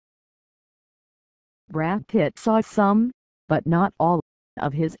Brad Pitt saw some, but not all,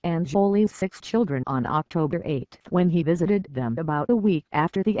 of his and Jolie's 6 children on October 8 when he visited them about a week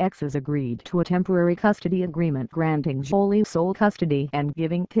after the exes agreed to a temporary custody agreement granting Jolie sole custody and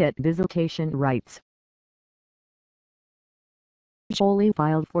giving Pitt visitation rights. Jolie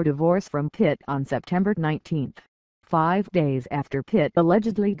filed for divorce from Pitt on September 19, 5 days after Pitt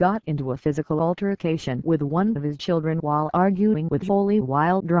allegedly got into a physical altercation with one of his children while arguing with Jolie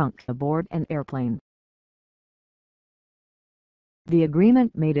while drunk aboard an airplane. The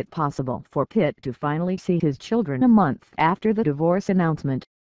agreement made it possible for Pitt to finally see his children a month after the divorce announcement,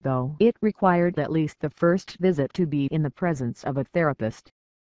 though it required at least the first visit to be in the presence of a therapist.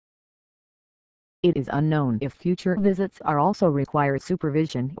 It is unknown if future visits are also require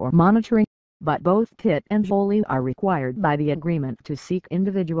supervision or monitoring, but both Pitt and Jolie are required by the agreement to seek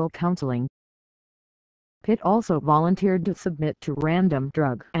individual counseling. Pitt also volunteered to submit to random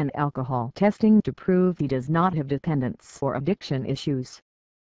drug and alcohol testing to prove he does not have dependence or addiction issues.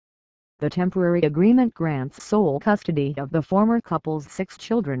 The temporary agreement grants sole custody of the former couple's 6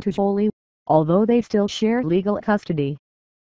 children to Jolie, although they still share legal custody.